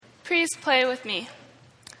Please pray with me.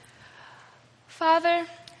 Father,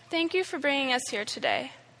 thank you for bringing us here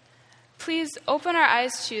today. Please open our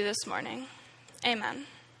eyes to you this morning. Amen.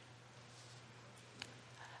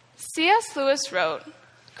 C.S. Lewis wrote,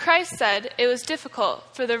 "Christ said it was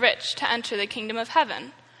difficult for the rich to enter the kingdom of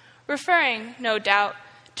heaven," referring, no doubt,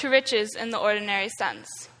 to riches in the ordinary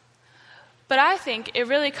sense. But I think it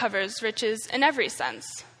really covers riches in every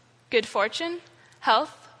sense: good fortune,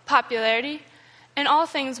 health, popularity, and all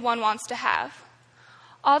things one wants to have.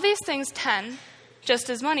 All these things tend, just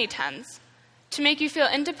as money tends, to make you feel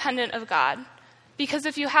independent of God, because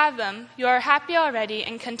if you have them, you are happy already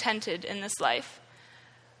and contented in this life.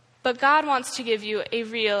 But God wants to give you a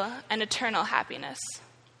real and eternal happiness.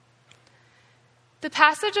 The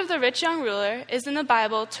passage of the rich young ruler is in the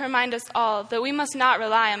Bible to remind us all that we must not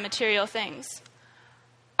rely on material things.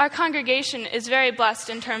 Our congregation is very blessed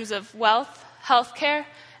in terms of wealth, health care,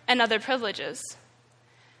 and other privileges.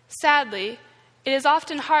 Sadly, it is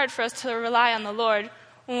often hard for us to rely on the Lord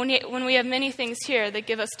when we have many things here that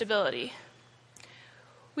give us stability.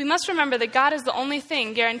 We must remember that God is the only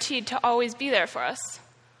thing guaranteed to always be there for us.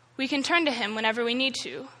 We can turn to him whenever we need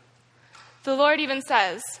to. The Lord even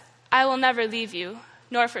says, "I will never leave you,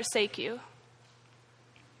 nor forsake you."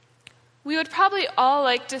 We would probably all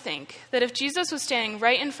like to think that if Jesus was standing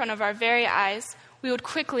right in front of our very eyes, we would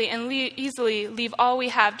quickly and easily leave all we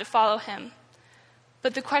have to follow him.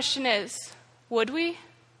 But the question is, would we?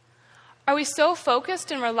 Are we so focused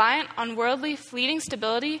and reliant on worldly, fleeting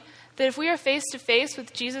stability that if we are face to face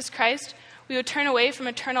with Jesus Christ, we would turn away from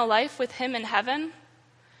eternal life with him in heaven?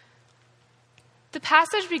 The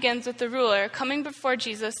passage begins with the ruler coming before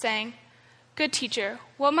Jesus saying, "Good teacher,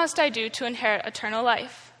 what must I do to inherit eternal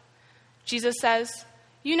life?" Jesus says,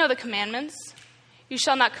 "You know the commandments. You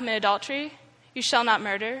shall not commit adultery. You shall not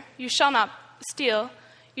murder. You shall not steal.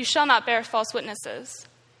 You shall not bear false witnesses.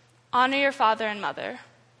 Honor your father and mother."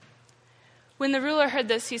 When the ruler heard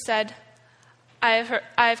this, he said, I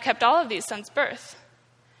have kept all of these since birth."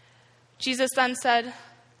 Jesus then said,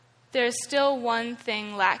 "There is still one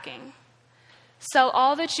thing lacking. Sell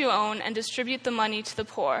all that you own and distribute the money to the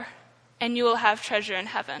poor, and you will have treasure in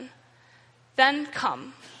heaven. Then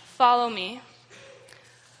come, follow me."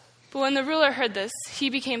 But when the ruler heard this, he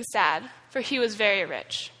became sad, for he was very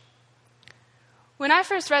rich. When I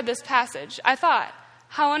first read this passage, I thought,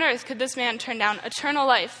 how on earth could this man turn down eternal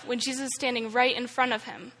life when Jesus is standing right in front of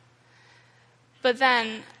him? But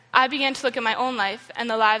then I began to look at my own life and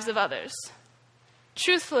the lives of others.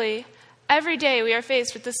 Truthfully, every day we are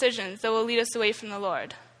faced with decisions that will lead us away from the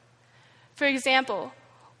Lord. For example,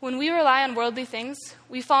 when we rely on worldly things,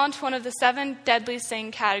 we fall into one of the 7 deadly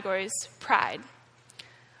sin categories, pride.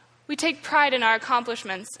 We take pride in our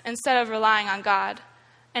accomplishments instead of relying on God,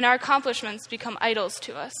 and our accomplishments become idols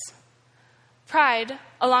to us. Pride,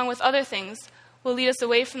 along with other things, will lead us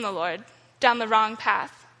away from the Lord, down the wrong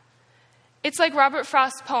path. It's like Robert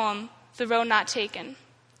Frost's poem, "The Road Not Taken."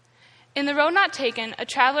 In "The Road Not Taken," a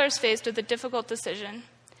traveler is faced with a difficult decision.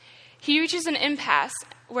 He reaches an impasse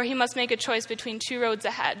where he must make a choice between 2 roads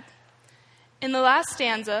ahead. In the last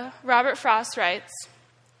stanza, Robert Frost writes,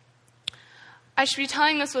 "I should be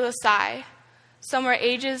telling this with a sigh, somewhere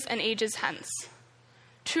ages and ages hence.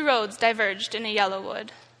 2 roads diverged in a yellow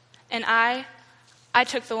wood, and I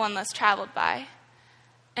took the one less traveled by,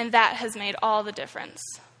 and that has made all the difference."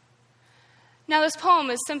 Now, this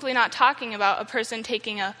poem is simply not talking about a person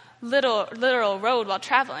taking a literal road while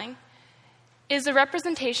traveling. It is a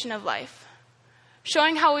representation of life,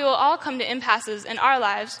 showing how we will all come to impasses in our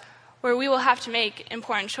lives where we will have to make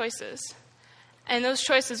important choices. And those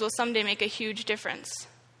choices will someday make a huge difference.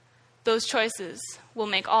 Those choices will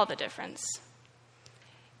make all the difference.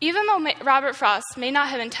 Even though Robert Frost may not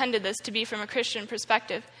have intended this to be from a Christian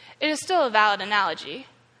perspective, it is still a valid analogy.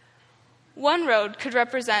 One road could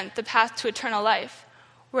represent the path to eternal life,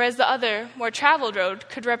 whereas the other, more traveled road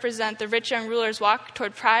could represent the rich young ruler's walk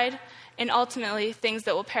toward pride and ultimately things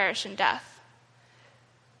that will perish in death.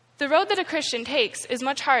 The road that a Christian takes is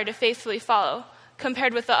much harder to faithfully follow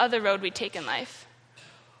compared with the other road we take in life.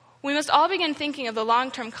 We must all begin thinking of the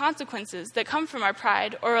long-term consequences that come from our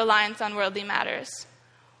pride or reliance on worldly matters.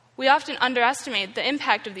 We often underestimate the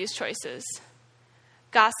impact of these choices.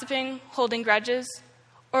 Gossiping, holding grudges,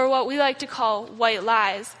 or what we like to call white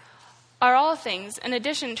lies, are all things, in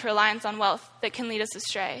addition to reliance on wealth, that can lead us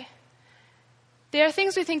astray. They are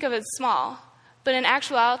things we think of as small, but in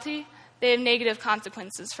actuality, they have negative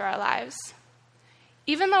consequences for our lives.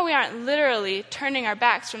 Even though we aren't literally turning our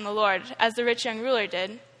backs from the Lord, as the rich young ruler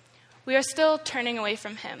did, we are still turning away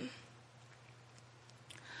from him.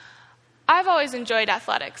 I've always enjoyed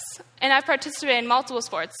athletics, and I've participated in multiple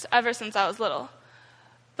sports ever since I was little.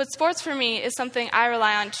 But sports for me is something I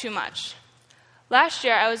rely on too much. Last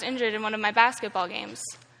year, I was injured in one of my basketball games.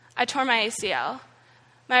 I tore my ACL.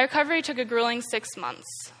 My recovery took a grueling 6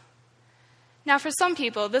 months. Now, for some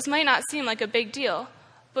people, this might not seem like a big deal,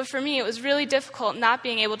 but for me, it was really difficult not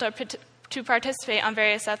being able to participate on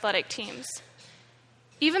various athletic teams.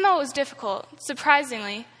 Even though it was difficult,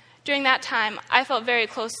 surprisingly, during that time, I felt very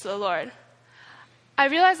close to the Lord. I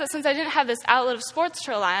realized that since I didn't have this outlet of sports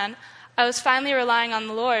to rely on, I was finally relying on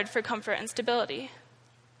the Lord for comfort and stability.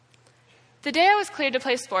 The day I was cleared to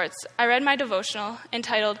play sports, I read my devotional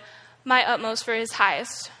entitled My Utmost for His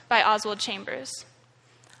Highest by Oswald Chambers.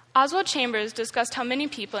 Oswald Chambers discussed how many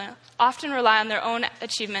people often rely on their own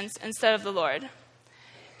achievements instead of the Lord.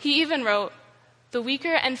 He even wrote, "The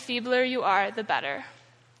weaker and feebler you are, the better."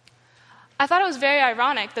 I thought it was very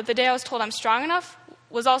ironic that the day I was told I'm strong enough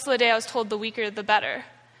was also the day I was told the weaker, the better.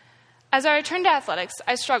 As I returned to athletics,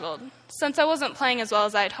 I struggled, since I wasn't playing as well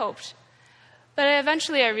as I had hoped. But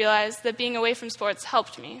eventually I realized that being away from sports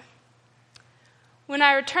helped me. When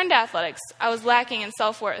I returned to athletics, I was lacking in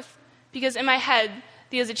self-worth, because in my head,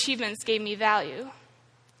 these achievements gave me value.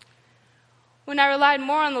 When I relied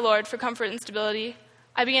more on the Lord for comfort and stability,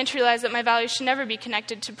 I began to realize that my value should never be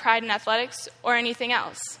connected to pride in athletics or anything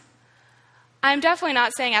else. I'm definitely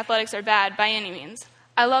not saying athletics are bad by any means.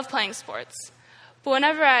 I love playing sports. But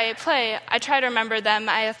whenever I play, I try to remember that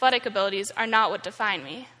my athletic abilities are not what define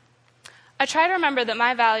me. I try to remember that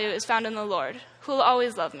my value is found in the Lord, who will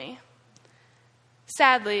always love me.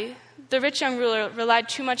 Sadly, the rich young ruler relied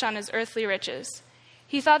too much on his earthly riches.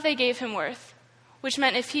 He thought they gave him worth, which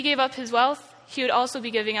meant if he gave up his wealth, he would also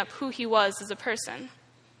be giving up who he was as a person.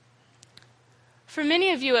 For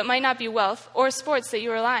many of you, it might not be wealth or sports that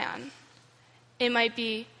you rely on. It might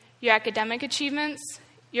be your academic achievements,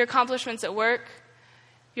 your accomplishments at work,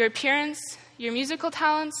 your appearance, your musical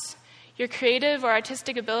talents, your creative or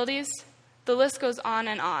artistic abilities. The list goes on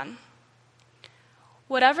and on.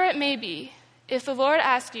 Whatever it may be, if the Lord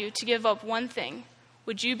asked you to give up one thing,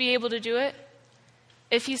 would you be able to do it?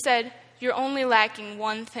 If he said, you're only lacking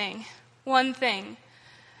one thing,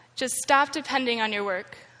 just stop depending on your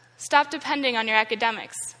work. Stop depending on your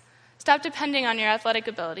academics. Stop depending on your athletic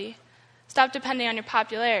ability. Stop depending on your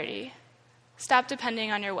popularity. Stop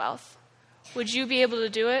depending on your wealth. Would you be able to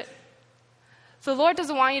do it? The Lord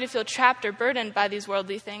doesn't want you to feel trapped or burdened by these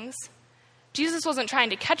worldly things. Jesus wasn't trying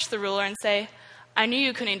to catch the ruler and say, I knew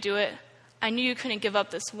you couldn't do it. I knew you couldn't give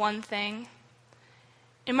up this one thing.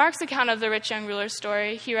 In Mark's account of the rich young ruler's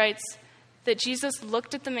story, he writes that Jesus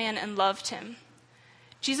looked at the man and loved him.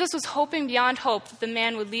 Jesus was hoping beyond hope that the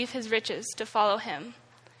man would leave his riches to follow him.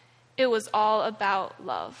 It was all about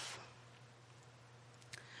love.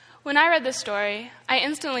 When I read this story, I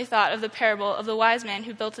instantly thought of the parable of the wise man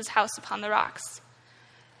who built his house upon the rocks.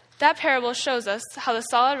 That parable shows us how the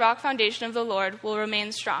solid rock foundation of the Lord will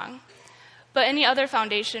remain strong, but any other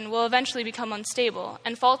foundation will eventually become unstable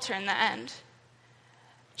and falter in the end.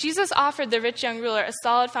 Jesus offered the rich young ruler a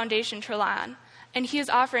solid foundation to rely on, and he is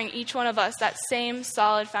offering each one of us that same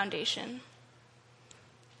solid foundation.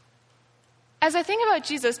 As I think about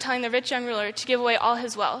Jesus telling the rich young ruler to give away all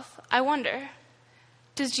his wealth, I wonder,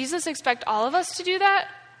 does Jesus expect all of us to do that?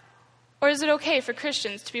 Or is it okay for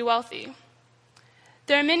Christians to be wealthy?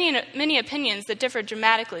 There are many opinions that differ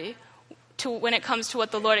dramatically when it comes to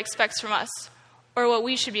what the Lord expects from us, or what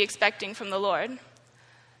we should be expecting from the Lord.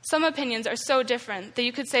 Some opinions are so different that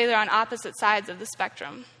you could say they're on opposite sides of the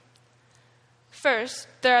spectrum. First,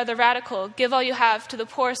 there are the radical, give all you have to the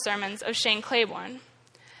poor sermons of Shane Claiborne.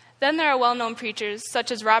 Then there are well-known preachers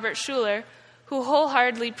such as Robert Schuller, who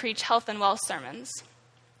wholeheartedly preach health and wealth sermons.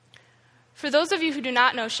 For those of you who do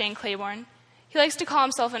not know Shane Claiborne, he likes to call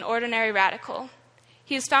himself an ordinary radical.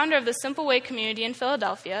 He is founder of the Simple Way community in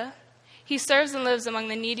Philadelphia. He serves and lives among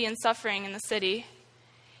the needy and suffering in the city.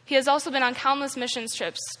 He has also been on countless missions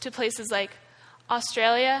trips to places like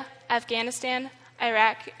Australia, Afghanistan,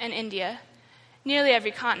 Iraq, and India, nearly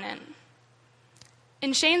every continent.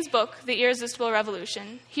 In Shane's book, The Irresistible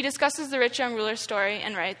Revolution, he discusses the rich young ruler's story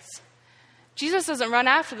and writes, Jesus doesn't run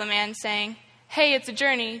after the man saying, hey, it's a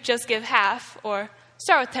journey, just give half, or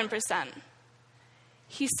start with 10%.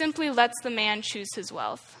 He simply lets the man choose his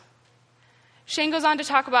wealth. Shane goes on to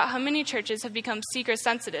talk about how many churches have become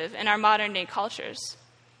seeker-sensitive in our modern-day cultures.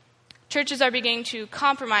 Churches are beginning to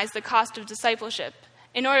compromise the cost of discipleship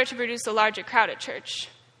in order to produce a larger crowd at church.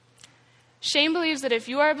 Shane believes that if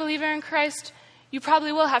you are a believer in Christ, you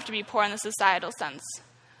probably will have to be poor in the societal sense,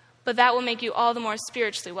 but that will make you all the more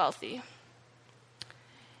spiritually wealthy.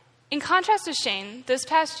 In contrast to Shane, this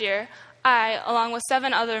past year, I, along with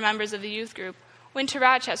 7 other members of the youth group, went to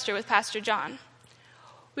Rochester with Pastor John.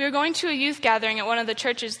 We were going to a youth gathering at one of the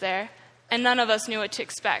churches there, and none of us knew what to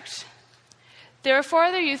expect. There were 4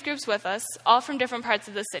 other youth groups with us, all from different parts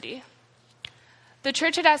of the city. The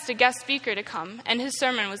church had asked a guest speaker to come, and his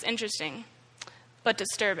sermon was interesting, but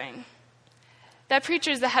disturbing. That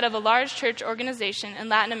preacher is the head of a large church organization in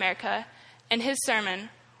Latin America, and his sermon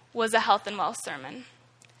was a health and wealth sermon.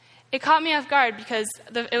 It caught me off guard because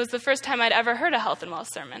it was the first time I'd ever heard a health and wealth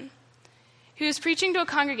sermon. He was preaching to a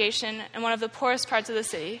congregation in one of the poorest parts of the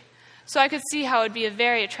city, so I could see how it would be a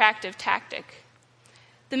very attractive tactic.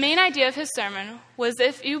 The main idea of his sermon was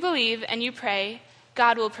if you believe and you pray,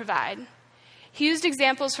 God will provide. He used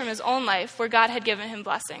examples from his own life where God had given him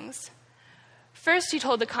blessings. First, he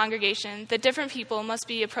told the congregation that different people must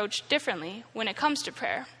be approached differently when it comes to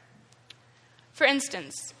prayer. For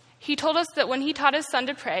instance, he told us that when he taught his son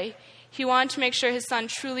to pray, he wanted to make sure his son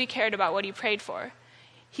truly cared about what he prayed for.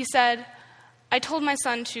 He said, "I told my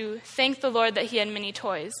son to thank the Lord that he had many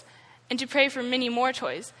toys, and to pray for many more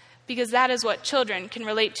toys, because that is what children can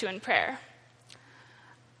relate to in prayer."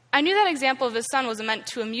 I knew that example of his son was meant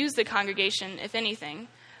to amuse the congregation, if anything,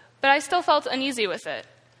 but I still felt uneasy with it.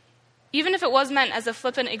 Even if it was meant as a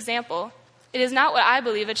flippant example, it is not what I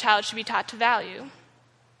believe a child should be taught to value.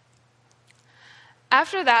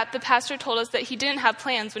 After that, the pastor told us that he didn't have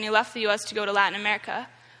plans when he left the U.S. to go to Latin America,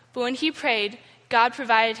 but when he prayed, God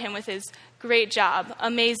provided him with his great job,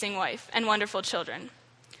 amazing wife, and wonderful children.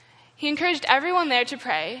 He encouraged everyone there to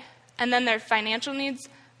pray, and then their financial needs,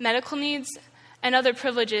 medical needs, and other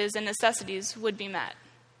privileges and necessities would be met.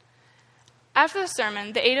 After the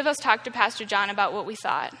sermon, the 8 of us talked to Pastor John about what we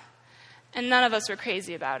thought, and none of us were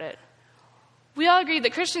crazy about it. We all agreed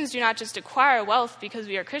that Christians do not just acquire wealth because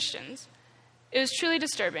we are Christians. It was truly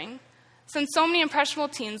disturbing, since so many impressionable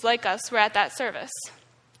teens like us were at that service.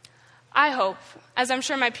 I hope, as I'm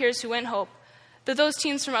sure my peers who went hope, that those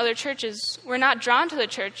teens from other churches were not drawn to the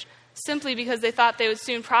church simply because they thought they would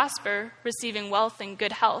soon prosper, receiving wealth and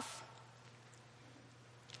good health.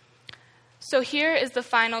 So here is the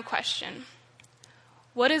final question.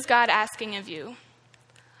 What is God asking of you?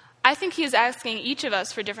 I think he is asking each of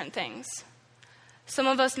us for different things. Some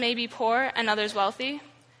of us may be poor and others wealthy,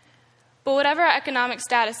 but whatever our economic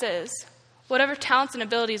status is, whatever talents and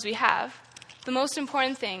abilities we have, the most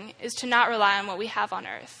important thing is to not rely on what we have on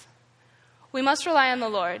earth. We must rely on the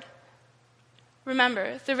Lord.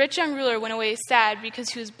 Remember, the rich young ruler went away sad because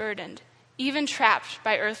he was burdened, even trapped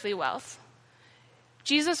by earthly wealth.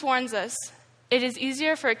 Jesus warns us, it is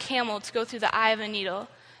easier for a camel to go through the eye of a needle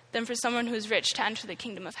than for someone who is rich to enter the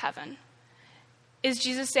kingdom of heaven. Is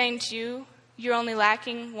Jesus saying to you, you're only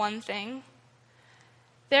lacking one thing?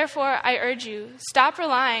 Therefore, I urge you, stop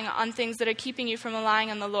relying on things that are keeping you from relying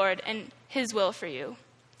on the Lord and his will for you.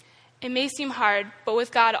 It may seem hard, but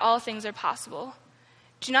with God, all things are possible.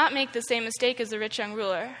 Do not make the same mistake as the rich young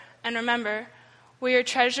ruler. And remember, where your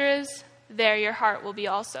treasure is, there your heart will be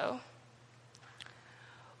also.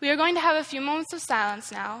 We are going to have a few moments of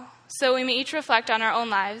silence now, so we may each reflect on our own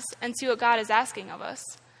lives and see what God is asking of us.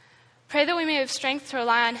 Pray that we may have strength to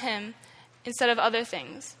rely on him instead of other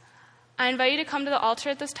things. I invite you to come to the altar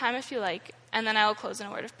at this time if you like, and then I will close in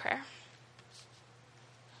a word of prayer.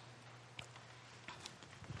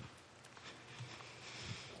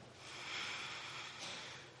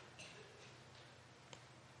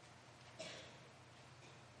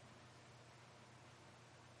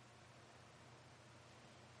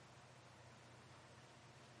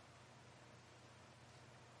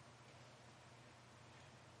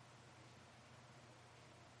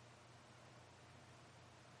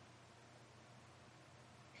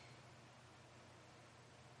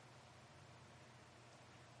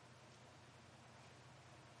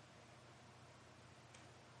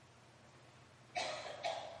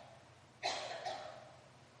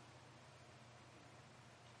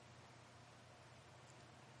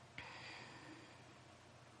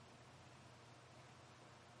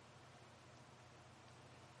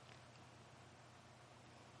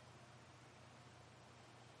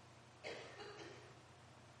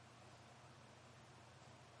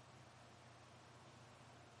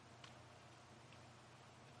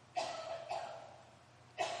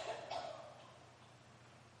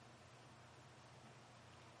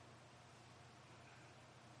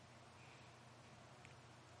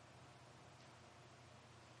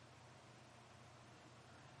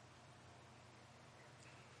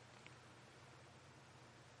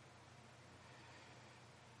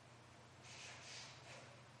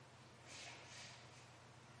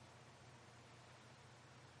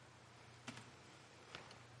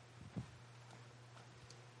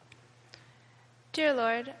 Dear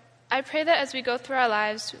Lord, I pray that as we go through our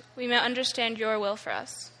lives, we may understand your will for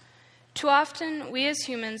us. Too often, we as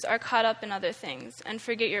humans are caught up in other things and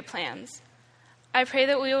forget your plans. I pray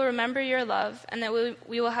that we will remember your love and that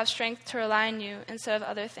we will have strength to rely on you instead of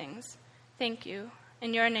other things. Thank you.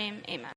 In your name, amen.